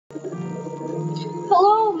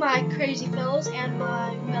Hello, my crazy fellows and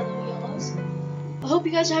my mellow yellows. I hope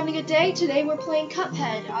you guys are having a good day. Today we're playing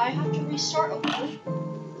Cuphead. I have to restart a world,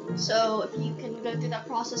 so if you can go through that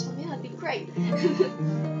process with me, that'd be great.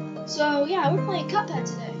 So yeah, we're playing Cuphead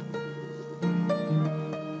today.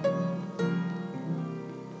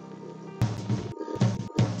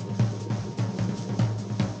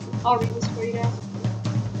 I'll read this for you now.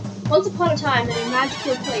 Once upon a time, in a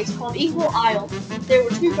magical place called Equal Isle, there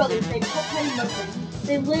were two brothers named Cuphead and Cuphead.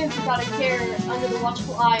 They lived without a care under the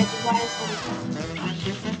watchful eye of the wise elder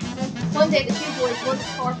Cuphead. One day, the two boys wandered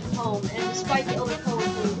far from home, and despite the elder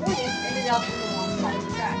Cuphead's warning, ended up on the wrong side of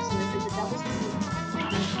the tracks and entered the devil's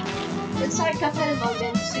kingdom. Inside, Cuphead and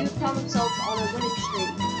Mugman soon found themselves on a winning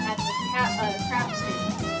streak at the crap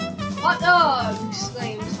stand. "Hot dog!"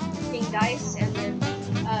 exclaimed King Dice, and then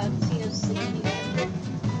Casino's sleeping at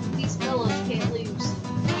these fellows can't lose.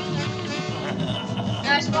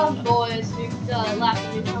 Nice fun, boys, laughed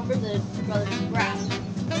the newcomer, the brothers grasped.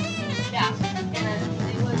 Yeah, and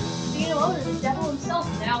it was Casino and the devil himself.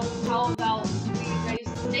 Now, how about we raise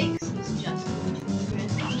the stakes, he suggested.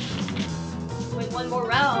 Win one more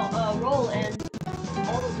roll, and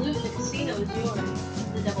all the loot in the casino is yours.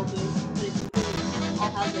 The devil boomed, but it's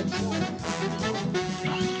I'll have their forms.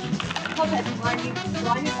 Cuphead,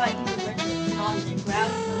 blinded by evil riches, nodded and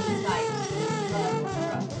grabbed the dice.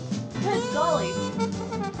 Good golly!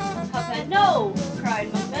 Cuphead, no! Cried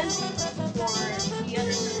Mugman, for he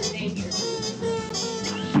understood the danger.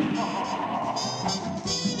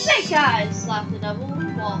 Snake eyes! Laughed the devil,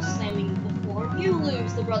 while slamming the floor. You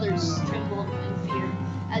lose! The brothers trembled in fear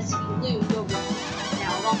as he loomed over them,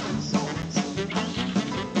 now ruffled souls.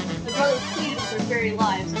 The brothers pleaded with their very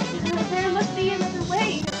lives. There must be another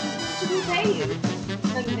way to repay you.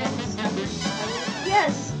 Mugman discovered.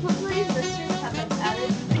 Yes, please, Mr. Cuphead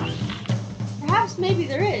added. Perhaps maybe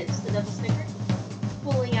there is, the devil snickered,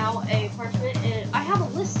 pulling out a parchment. I have a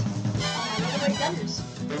list of my runaway debtors.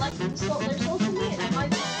 They're sold to me, and I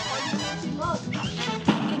might charge you 2 mugs.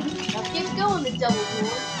 Now keep going, the devil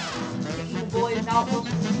roared, kicking the boys out most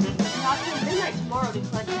of the week. Not till midnight tomorrow to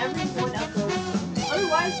collect every one of those.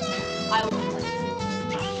 Otherwise, I will collect you.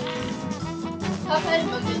 Cuphead and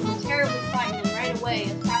Mugman were terribly frightened and ran away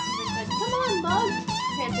as Passenger said, "Come on, Mug!"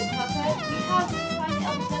 panted Cuphead. "We have to find the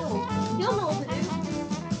elder devil. He'll know what to do."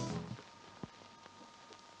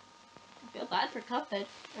 I feel bad for Cuphead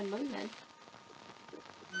and Mugman.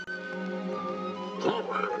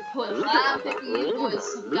 What if I'm picking you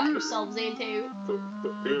boys have got yourselves into?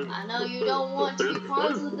 I know you don't want to be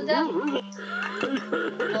pawns of the devil,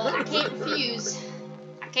 but I can't refuse.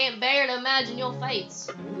 I can't bear to imagine your fates.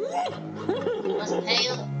 You must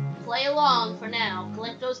play along for now,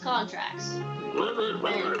 collect those contracts, and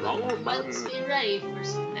let's be ready for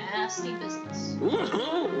some nasty business.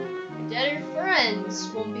 Your debtor friends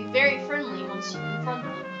will be very friendly once you confront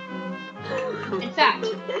them. In fact,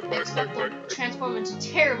 they expect they'll transform into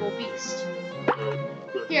terrible beasts.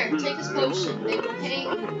 Here, take this potion. They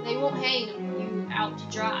won't hang you out to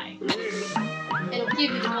dry. It'll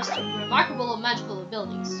give you the most remarkable of magical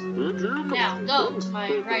abilities. Now, go to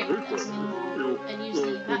my writing desk and use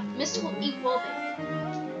the mystical ink will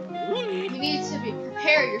You need to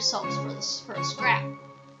prepare yourselves for a scrap.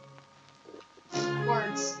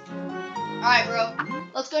 Words. Alright, bro.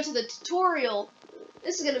 Let's go to the tutorial.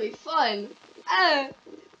 This is gonna be fun.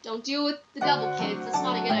 Don't deal with the devil, kids. That's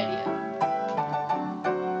not a good idea.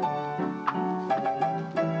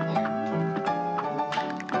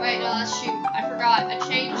 Wait, no, shoot. I forgot. I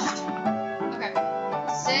changed. Okay.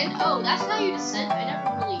 Descend. Oh, that's how you descend. I never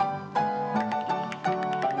really.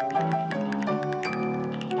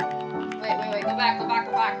 Wait. Go back. I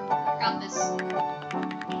got this. I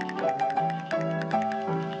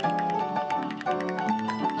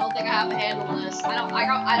don't think I have a handle on this. I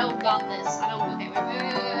don't got this. Okay, wait.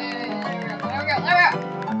 There we go.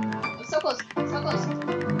 I'm so close.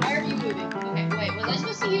 Why are you moving? Okay, wait. Was I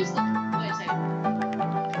supposed to use the? Wait a second.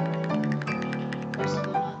 There's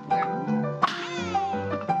something on. Where?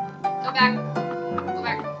 Go back.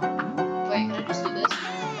 Wait, can I just do this?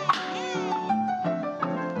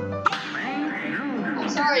 I'm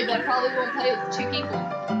sorry, but I probably won't play with 2 people.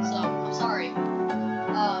 So I'm sorry.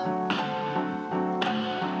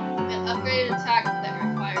 Upgraded attack that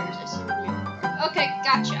requires a single move. Okay,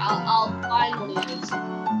 gotcha. I'll find one of those.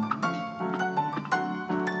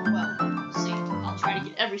 Well, we'll see. I'll try to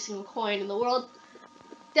get every single coin in the world.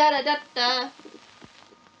 Da.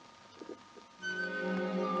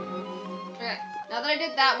 Okay, now that I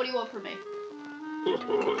did that, what do you want from me?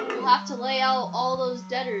 You'll have to lay out all those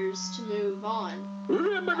debtors to move on.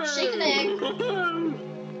 Now shake an egg.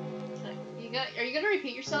 Okay, you Are you gonna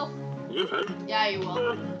repeat yourself? Yeah, you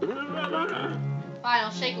will. Fine,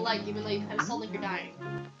 I'll shake a leg even though you kind of sound like you're dying.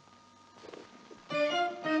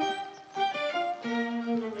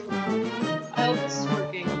 I hope this is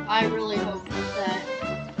working. I really hope that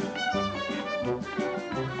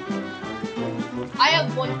I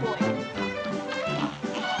have 1 point.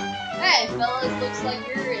 Hey, fellas, looks like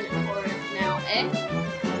you're in for it now, eh?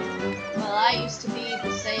 Well, I used to be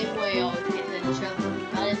the same way, always getting in trouble,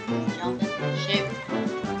 cutting, jumping, shaving.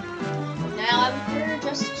 Now I'm here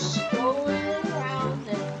just strolling around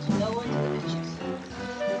and going to the bitches.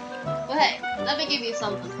 But hey, let me give you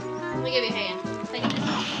something. Let me give you a hand. Take it.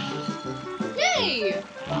 Yay!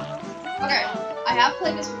 Okay, I have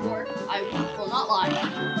played this before. I will not lie,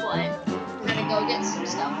 but we're gonna go get some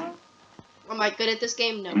stuff. Am I good at this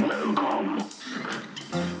game? No.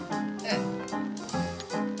 Okay.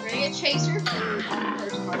 We're gonna get Chaser for the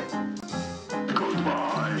first part.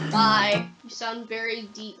 Bye. You sound very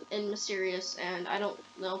deep and mysterious, and I don't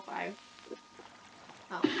know if I...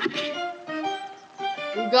 Oh.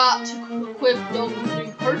 You got to equip those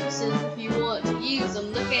new purchases if you want to use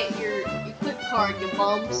them. Look at your equip card, you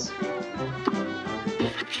bums.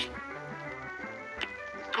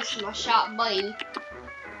 This is my shot, buddy.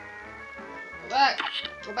 Go back.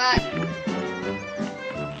 Go back.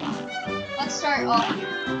 Let's start off here.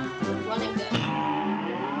 Running good.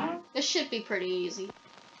 This should be pretty easy.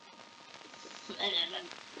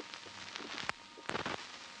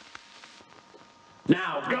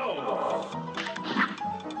 Now go!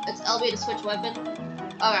 It's LB to switch weapon.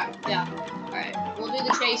 Okay, yeah. Alright, we'll do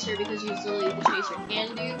the Chaser because usually the Chaser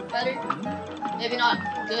can do better. Maybe not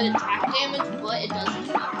good attack damage, but it does do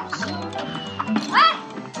better, so... Ah!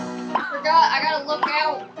 I forgot, I gotta look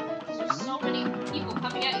out! Because there's so many people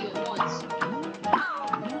coming at you at once.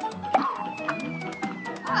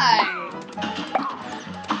 Hi!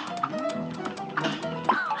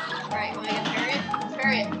 Alright, want me to parry it?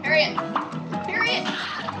 Parry it, parry it! Parry it!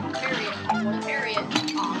 Parry it. I want to parry it.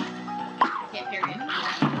 Can't parry it.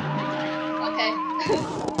 Okay.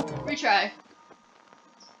 Retry.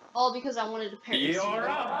 All because I wanted to parry it. You're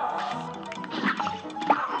up!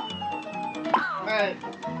 Alright.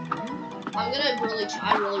 I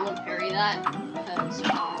really want to parry that. Because you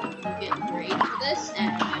get grade for this.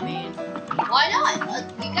 And, I mean, why not?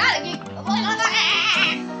 We gotta get...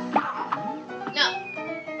 No.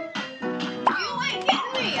 You ain't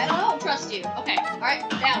getting me! I don't trust you. Okay, alright,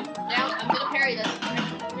 down. I'm gonna parry this.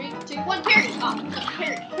 3, 2, 1, parry! Oh, no,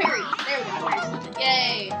 parry. There we go, parry something.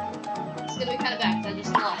 Yay! It's gonna be kind of bad because I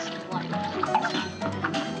just lost life.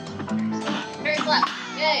 Parry left.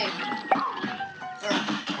 Yay! Alright,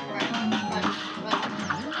 run.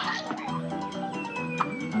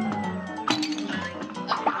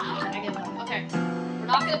 I give up. Okay. We're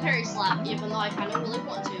not gonna parry slap, even though I kind of really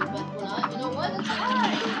want to, but we're not. You know what? That's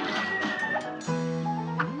fine.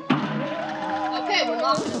 Okay, we're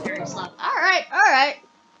not gonna parry slap. Alright.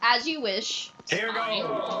 As you wish. Here we go.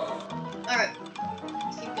 Alright.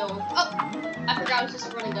 Let's keep going. Oh! I forgot I was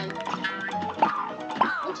just a running gun.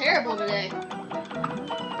 I'm terrible today. I'm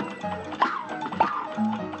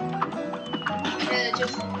gonna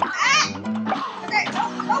just... Ah! Okay,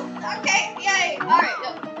 oh, okay, yay! Alright,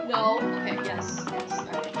 no, okay, yes,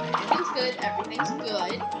 alright. Everything's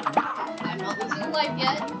good. I'm not losing life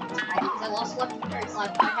yet. Because I lost life with parry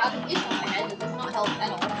slap. I have an issue in my head that does not help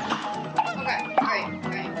at all. Okay, alright.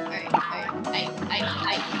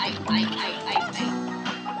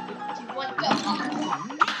 2, 1, go! Oh.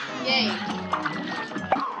 Yay!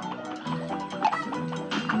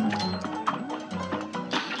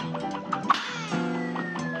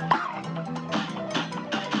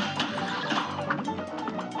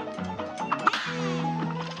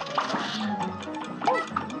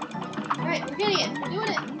 Alright, we're getting it. We're doing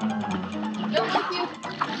it. I don't like you.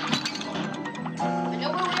 I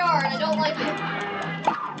know where we are, and I don't like it.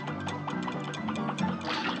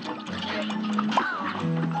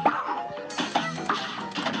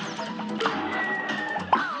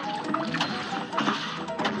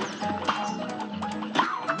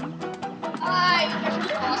 Hi, never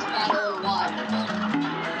boss battle in a while.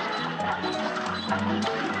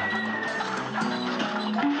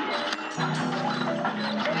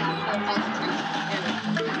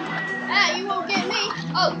 Ah, you won't get me!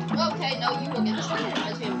 Oh, okay, no, you will get this thing too.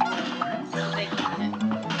 Thank you.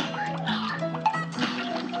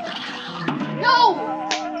 No!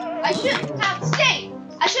 I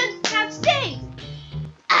shouldn't have stayed!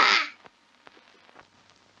 Ah!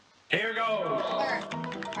 Here goes! Alright,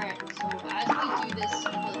 so as we do this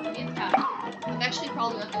for the 50th time, I'm actually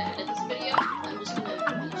probably not going to edit this video. I'm just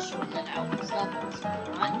going to shorten it out and stuff.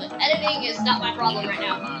 But editing is not my problem right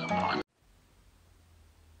now.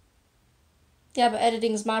 Yeah, but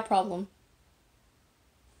editing's my problem.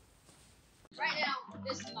 Right now,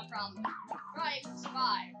 this is my problem. Trying to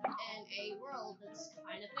survive in a world that's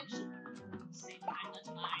kind of fiction. Same time, that's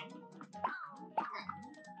mine. I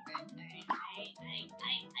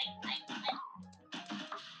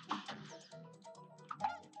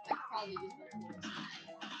could probably use better words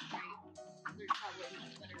than that, right? There's probably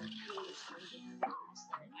much better English version of words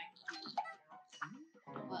that I could use right now.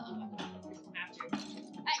 But I'm not gonna have to.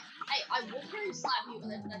 Hey, I will carry slap you,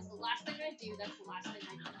 and if that's the last thing I do, that's the last thing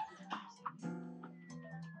I do.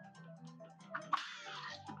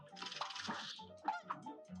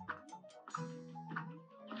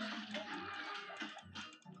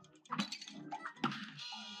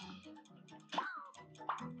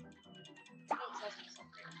 I don't trust myself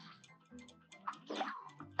right now.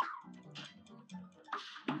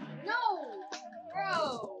 No! Bro,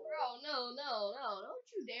 no, don't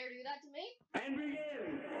you dare do that to me. And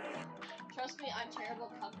begin. Trust me, I'm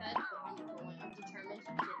terrible at Cuphead, but I'm determined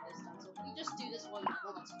to get this done. So if we just do this one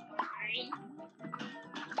level, that's fine.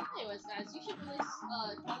 Anyways, guys, you should really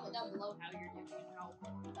comment down below how you're doing and how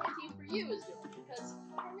Team for you is doing. Because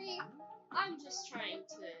for me, I'm just trying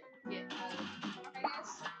to get all of it, I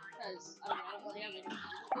guess. Because I don't really have anything to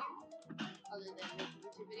do other than making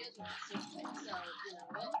YouTube videos with the same way. So you know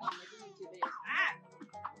what? I'm making YouTube videos.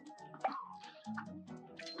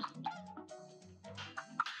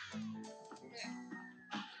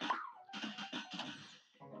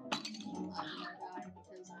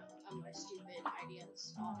 Because I'm my stupid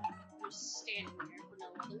ideas are just standing there for no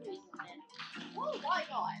other reason than, oh my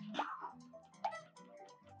god!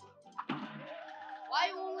 Why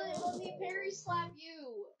won't it let me parry slap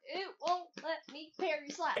you? It won't let me parry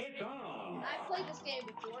slap. It's on. And I've played this game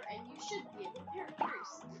before, and you should be able to parry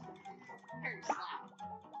slap.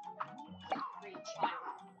 Great child.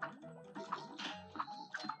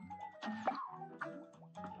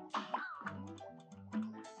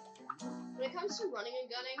 When it comes to running and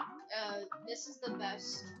gunning, this is the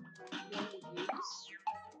best gun to use,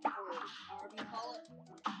 or however you call it.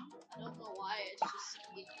 I don't know why, it's just,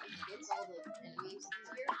 it gets all the enemies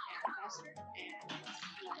easier and faster, and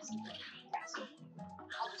it's nice and faster.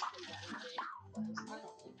 I'll just play that one day, because I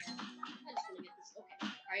don't really care. I just want to get this, okay,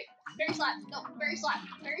 alright. Parry slap, no, parry slap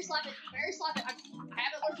it, I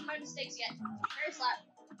haven't learned from my mistakes yet. Parry slap,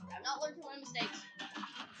 I have not learned from my mistakes.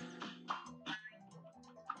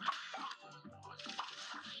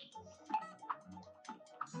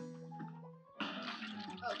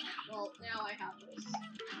 Okay, well, now I have this.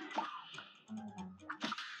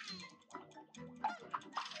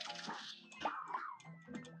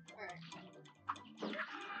 Alright.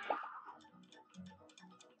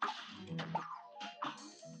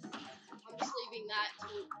 I'm just leaving that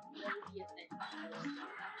to never be a thing.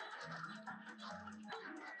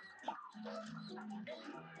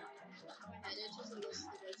 My head itches and this is the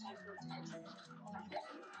worst time for it to itch.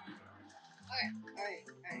 Alright.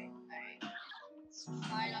 Let's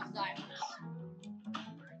try not to die on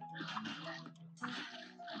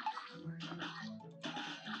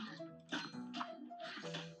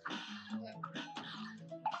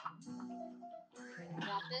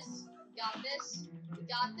this. We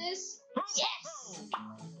got this. Yes!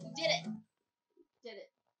 We did it.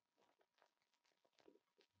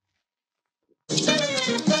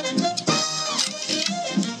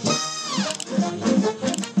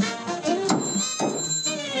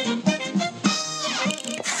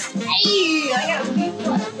 Hey, I got a few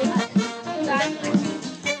plus.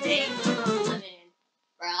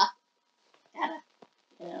 Bruh.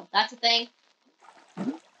 That's a thing.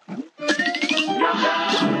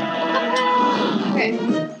 Okay,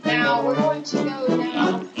 now we're going to go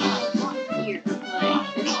down not here,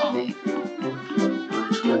 like this way.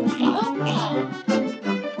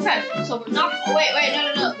 Okay, so we're not. Oh, wait,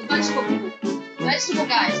 no. The vegetable people. Vegetable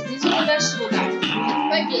guys. These are the vegetable guys. You get the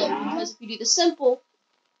regular, because if you do the simple,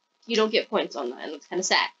 you don't get points on that, and it's kind of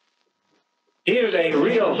sad. Here's a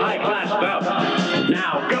real high-class bout.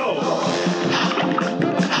 Now go!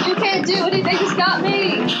 You can't do it, they just got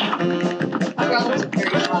me! My brothers are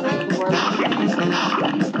very sloppy before.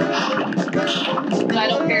 But I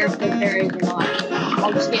don't care if they're berries or not.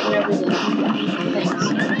 I'll just get whatever the things.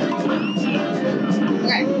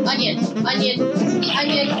 Okay, onion. This is the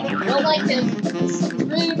onion. I don't like him. He's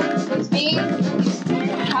rude. He's mean. He's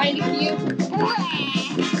kind of cute.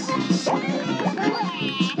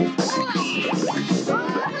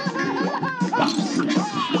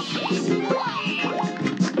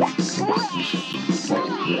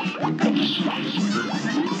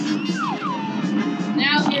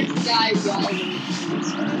 Now here's the guy who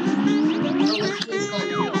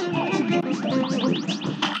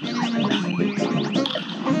got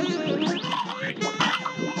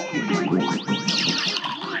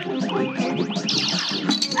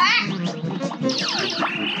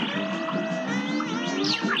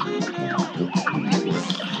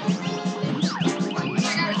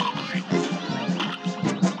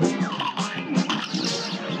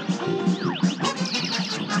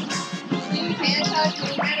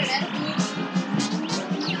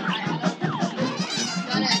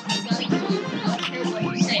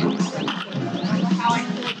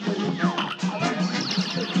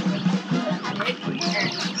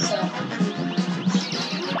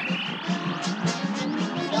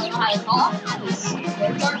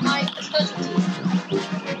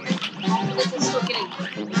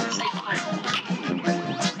safe. You're safe.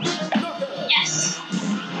 Yes!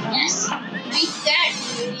 Yes! Beat that,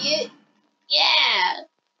 you idiot! Yeah!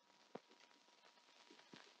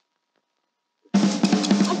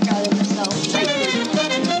 I'm proud of myself.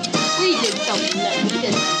 We did something that we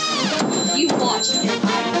didn't. You watched it.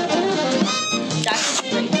 That's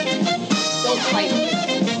great. Don't fight me.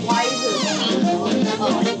 Why is it a team?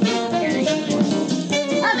 Oh, I didn't get it.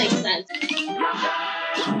 That makes sense.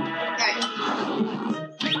 Alright.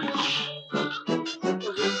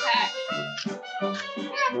 Recap.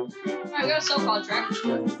 Yeah. Alright, we got a sell contract.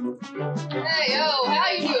 Hey, yo, how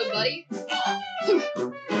you doing, buddy?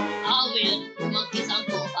 I'll be a monkey's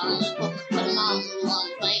uncle if I'm gonna put him on the long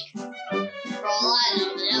plank. For all I know,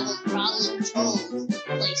 the devil probably controls the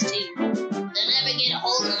place too. They'll never get a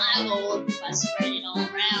hold of my gold if I spread it all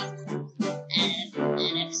around.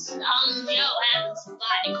 And if some Joe happens to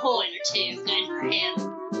find a coin or two, good for him.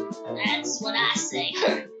 That's what I say.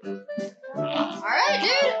 Alright,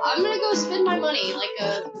 dude, I'm gonna go spend my money like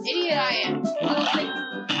a idiot I am. I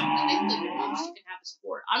think the groups can have a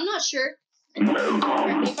sport. I'm not sure.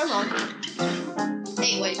 Correct me if I'm wrong.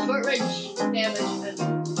 Anyway, short range damage and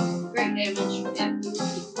great damage if you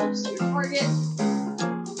keep close to your target.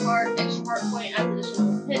 Extra heart point as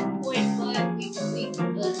additional hit point, but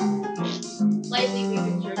slightly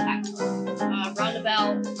weakens your attack power.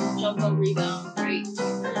 Roundabout, jumbo rebound, great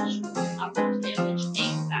damage, outwards damage,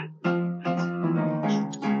 aim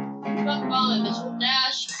backwards. Jump bomb and missile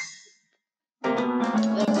dash.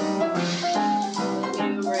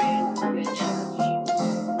 Medium range, good damage.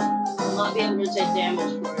 Will not be able to take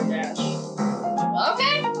damage for a dash.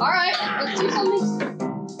 Okay, alright, let's do something.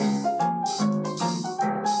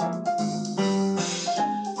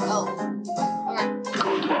 Oh, alright.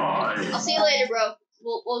 I'll see you later, bro.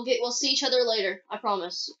 We'll see each other later. I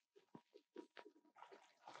promise.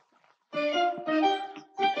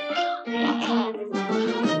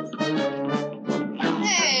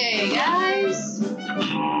 Hey guys!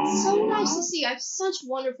 So nice to see you. I have such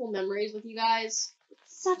wonderful memories with you guys.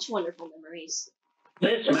 Such wonderful memories.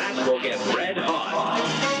 This match will get red hot.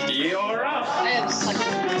 You're up. I have such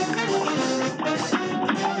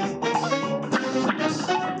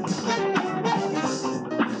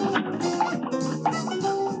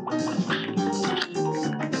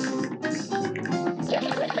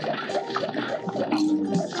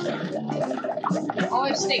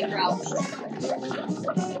always stay crouched.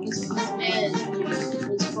 And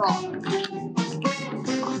it's frog.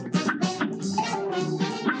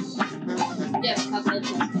 Yeah, Cuphead.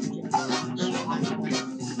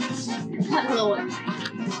 I don't know what.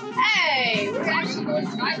 Hey, we're actually going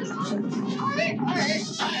to try this one. Alright.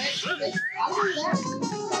 I'll do that.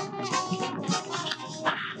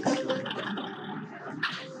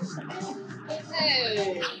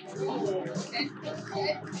 Hey.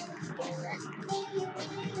 Okay.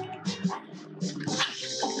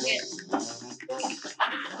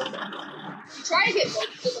 You try to get both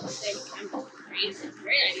of them at the same time. It's a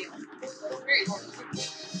great idea. It's very hard to do.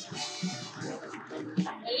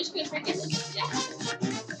 I'm just gonna try to get this. Yeah.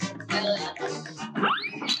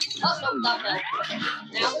 Oh, no, not that. Okay.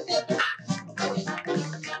 Now we're good.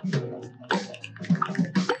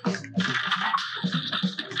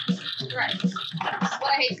 Right. This is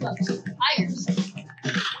what I hate most. Tigers.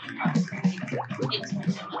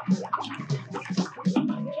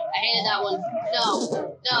 I hated that one.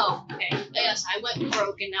 No. Okay. Yes, I went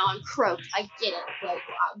broke and now I'm croaked. I get it, but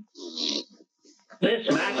This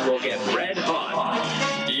match will get red hot.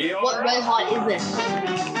 what red hot is it?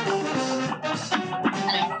 I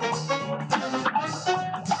don't know.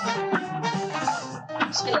 I'm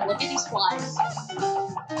just gonna look at these flies.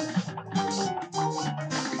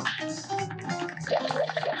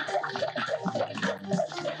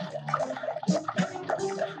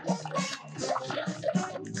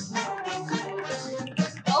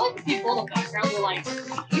 People in the background were like,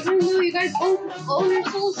 even though you guys both own your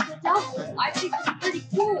souls to the devil, I think it's pretty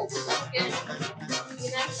cool. Okay?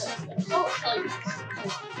 You have to don't tell you this.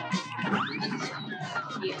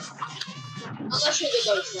 Yeah. Unless you're the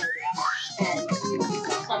ghost rider and you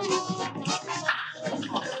suddenly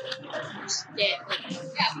just get like,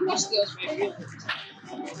 yeah, if you watch the ghost rider, you'll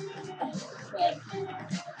but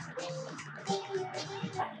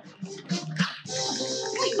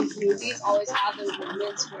movies always have those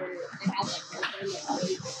moments where they have like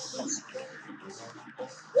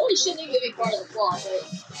really shouldn't even be part of the plot, but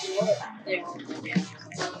you know what? They are. Yeah.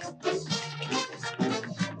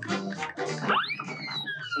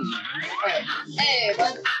 Alright. Hey,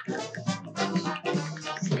 bud.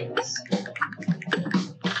 Snakes.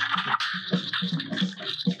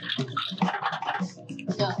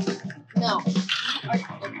 No.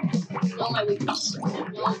 my weakness. They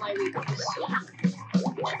know my weakness.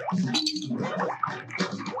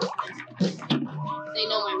 They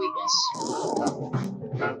know my weakness.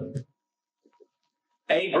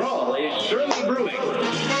 A brawl is surely brewing.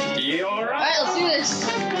 You're up. Alright, let's do this.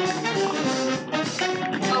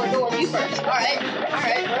 Oh, we're going you first. Alright,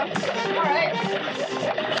 bro. Alright.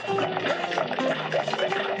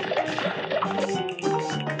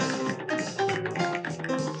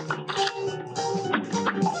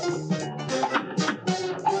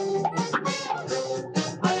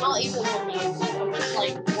 I'm not even looking at you. I'm just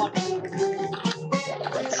like watching.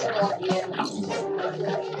 It's so lucky.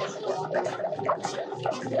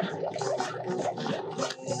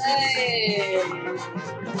 Hey! You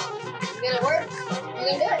gonna work? You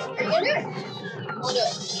gonna do it? Are you gonna do it? I'll do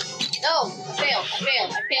it. No! I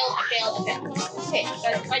failed. Okay, guys,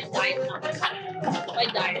 if I die, it's not my fault. If I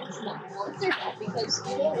die, it's not my fault. It's their fault because,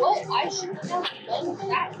 you know what? I should have done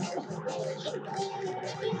that.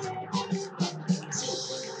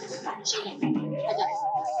 I died.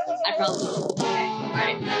 I probably did.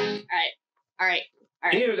 Okay. Alright.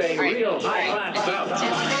 Here's a real high-class bout.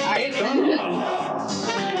 It's on.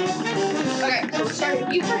 Okay, so we're starting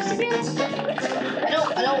with you first again. I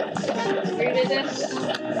don't agree with this.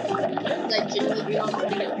 I genuinely do not want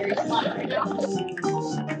to get very slapped right now.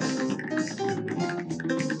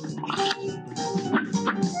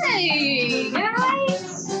 Hey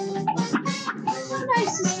guys! So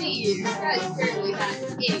nice to see you. You guys barely had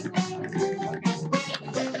anything.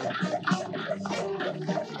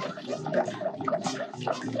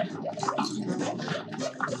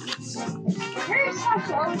 Where's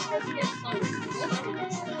Sasha? Always trying to get something.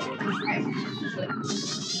 Right.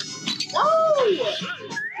 No!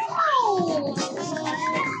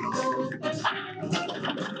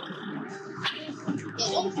 Yeah,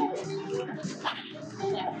 don't fall.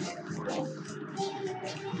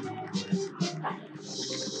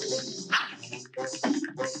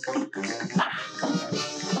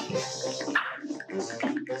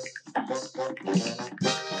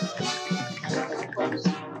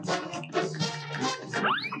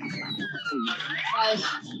 Guys,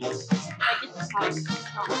 I get the house.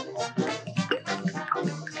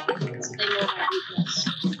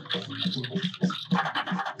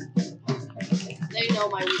 They know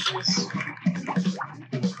my weakness.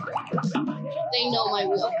 They know my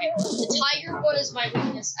weakness. Okay. The tiger one is my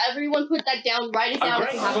weakness. Everyone put that down. Write it down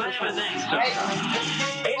if you have to. Alright?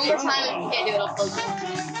 One more time. If you can't do it, I'll close it.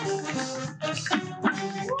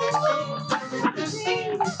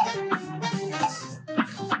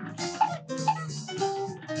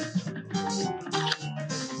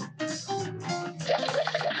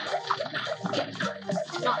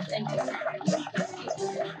 Not thank you.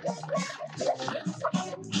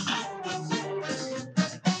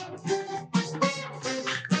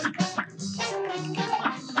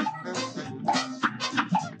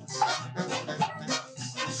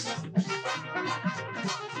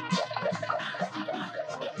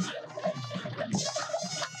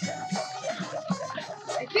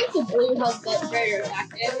 I think the blue has the greater attack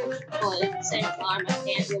damage, but at the same time, I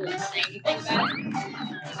can't really say anything about it.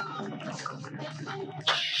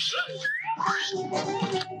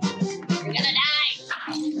 You're gonna die!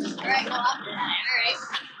 Alright, no, I'm gonna die. Alright.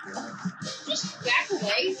 Just back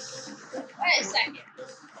away. Wait a second.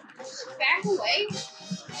 Just back away.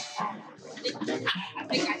 I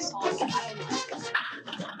think I saw it. I don't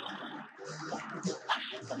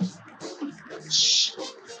know. Shh.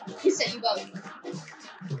 He said you go.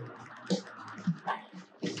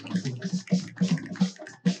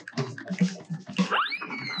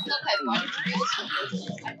 Okay, why did you do this one first?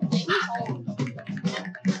 I think he's all.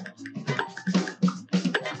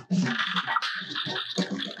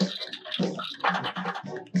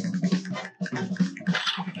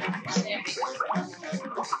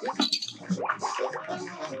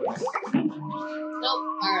 Nope.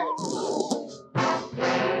 Alright.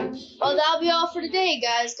 Well, that'll be all for today,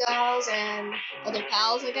 guys, gals, and other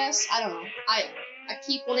pals, I guess. I don't know. I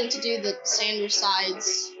keep wanting to do the standard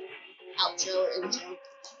sides outro, intro.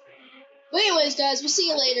 But anyways, guys, we'll see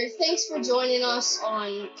you later. Thanks for joining us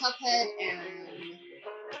on Cuphead, and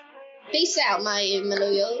peace out, my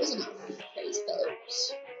Emilios and my face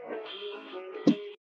fellows.